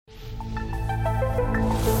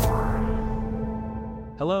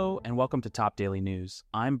Hello and welcome to Top Daily News.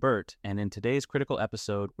 I'm Bert, and in today's critical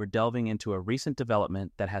episode, we're delving into a recent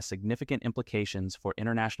development that has significant implications for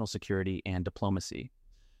international security and diplomacy.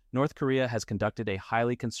 North Korea has conducted a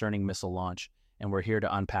highly concerning missile launch, and we're here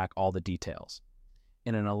to unpack all the details.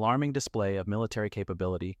 In an alarming display of military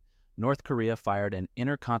capability, North Korea fired an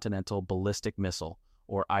intercontinental ballistic missile,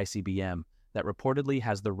 or ICBM, that reportedly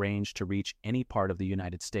has the range to reach any part of the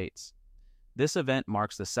United States. This event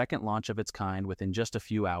marks the second launch of its kind within just a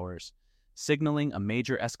few hours, signaling a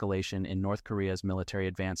major escalation in North Korea's military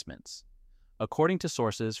advancements. According to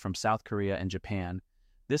sources from South Korea and Japan,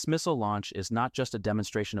 this missile launch is not just a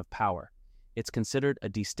demonstration of power. It's considered a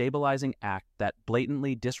destabilizing act that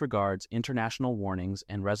blatantly disregards international warnings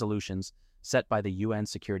and resolutions set by the UN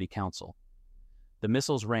Security Council. The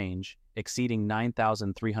missile's range, exceeding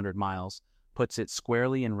 9,300 miles, puts it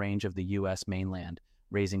squarely in range of the U.S. mainland,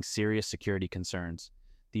 raising serious security concerns.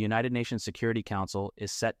 The United Nations Security Council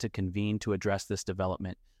is set to convene to address this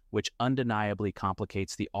development, which undeniably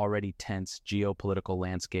complicates the already tense geopolitical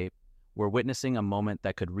landscape. We're witnessing a moment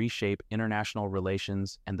that could reshape international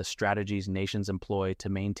relations and the strategies nations employ to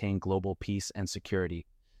maintain global peace and security.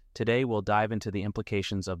 Today, we'll dive into the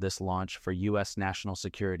implications of this launch for U.S. national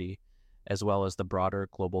security, as well as the broader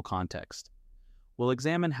global context. We'll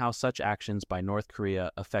examine how such actions by North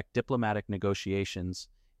Korea affect diplomatic negotiations,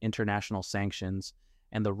 international sanctions,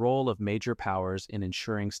 and the role of major powers in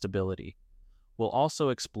ensuring stability. We'll also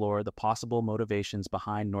explore the possible motivations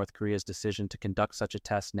behind North Korea's decision to conduct such a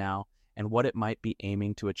test now and what it might be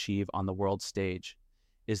aiming to achieve on the world stage.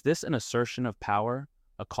 Is this an assertion of power,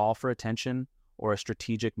 a call for attention, or a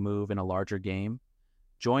strategic move in a larger game?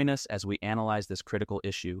 Join us as we analyze this critical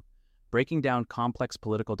issue, breaking down complex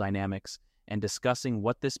political dynamics and discussing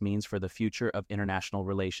what this means for the future of international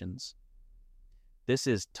relations. This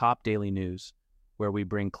is Top Daily News, where we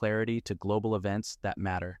bring clarity to global events that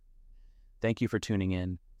matter. Thank you for tuning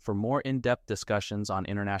in. For more in-depth discussions on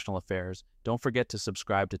international affairs, don't forget to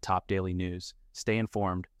subscribe to Top Daily News. Stay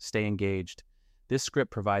informed, stay engaged. This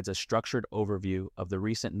script provides a structured overview of the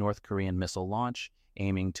recent North Korean missile launch,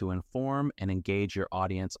 aiming to inform and engage your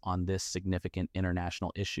audience on this significant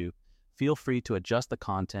international issue. Feel free to adjust the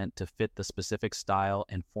content to fit the specific style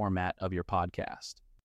and format of your podcast.